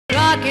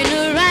Rocking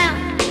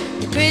around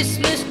the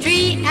Christmas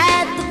tree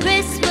at the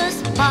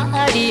Christmas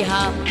party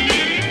hop.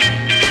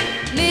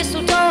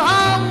 Mistletoe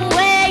hung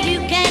where you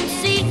can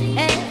see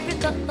every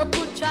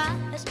couple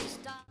tries to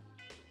stop.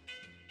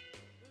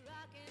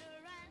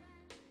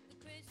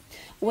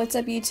 What's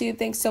up YouTube?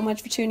 Thanks so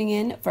much for tuning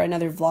in for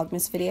another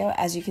Vlogmas video.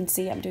 As you can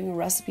see, I'm doing a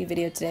recipe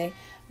video today.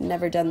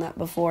 Never done that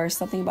before.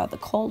 Something about the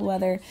cold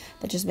weather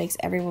that just makes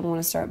everyone want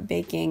to start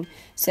baking.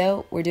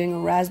 So we're doing a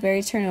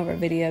raspberry turnover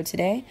video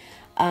today.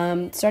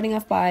 Starting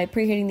off by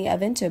preheating the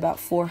oven to about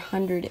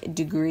 400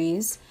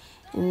 degrees.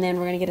 And then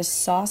we're going to get a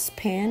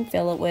saucepan,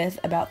 fill it with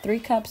about 3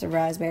 cups of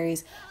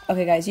raspberries.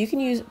 Okay guys, you can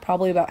use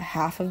probably about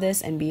half of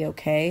this and be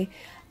okay.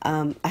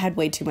 I had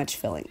way too much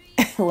filling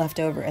left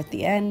over at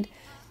the end.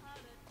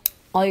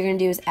 All you're going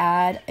to do is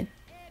add a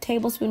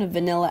tablespoon of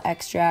vanilla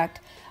extract,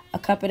 a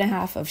cup and a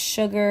half of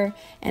sugar,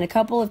 and a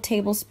couple of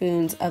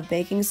tablespoons of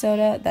baking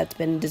soda that's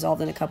been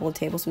dissolved in a couple of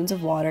tablespoons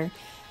of water.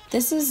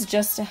 This is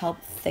just to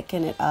help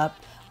thicken it up.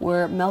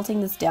 We're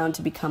melting this down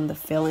to become the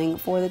filling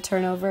for the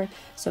turnover,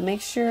 so make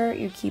sure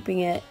you're keeping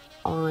it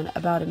on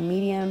about a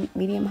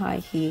medium-high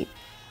heat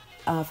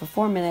for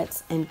 4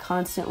 minutes and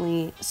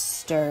constantly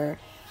stir.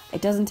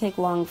 It doesn't take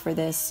long for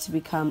this to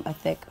become a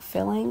thick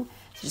filling,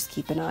 so just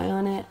keep an eye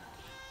on it.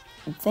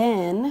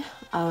 Then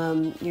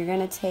you're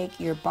going to take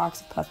your box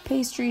of puff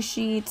pastry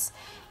sheets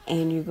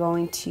and you're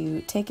going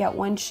to take out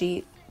one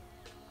sheet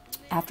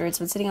after it's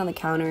been sitting on the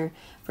counter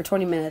for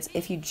 20 minutes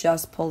if you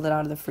just pulled it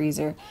out of the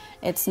freezer.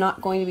 It's not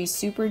going to be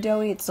super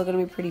doughy, it's still going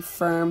to be pretty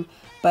firm,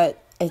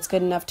 but it's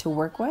good enough to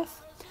work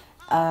with.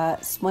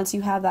 Once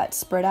you have that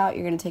spread out,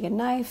 you're going to take a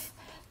knife,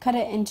 cut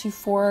it into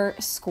 4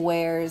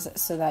 squares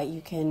so that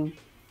you can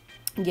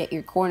get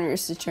your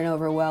corners to turn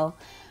over well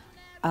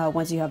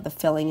once you have the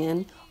filling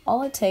in.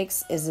 All it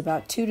takes is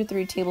about 2 to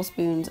 3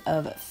 tablespoons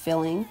of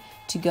filling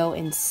to go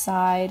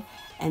inside,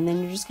 and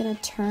then you're just going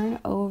to turn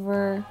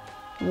over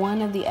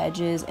one of the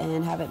edges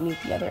and have it meet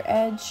the other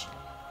edge.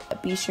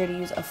 Be sure to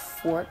use a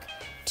fork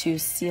to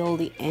seal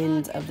the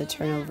ends of the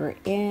turnover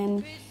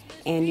in,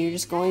 and you're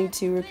just going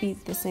to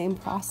repeat the same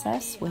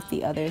process with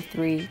the other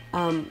 3.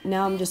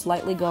 Now I'm just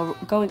lightly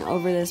going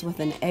over this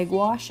with an egg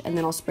wash, and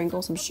then I'll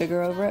sprinkle some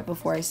sugar over it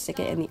before I stick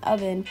it in the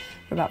oven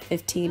for about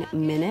 15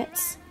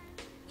 minutes.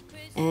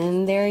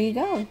 And there you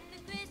go.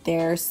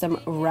 There's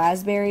some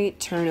raspberry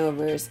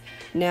turnovers.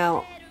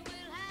 Now,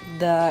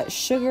 the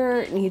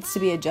sugar needs to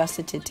be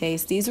adjusted to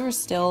taste. These were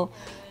still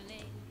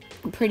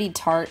pretty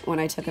tart when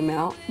I took them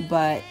out,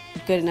 but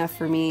good enough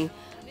for me.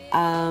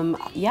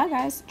 Yeah,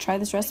 guys, try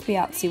this recipe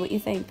out. See what you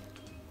think.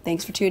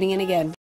 Thanks for tuning in again.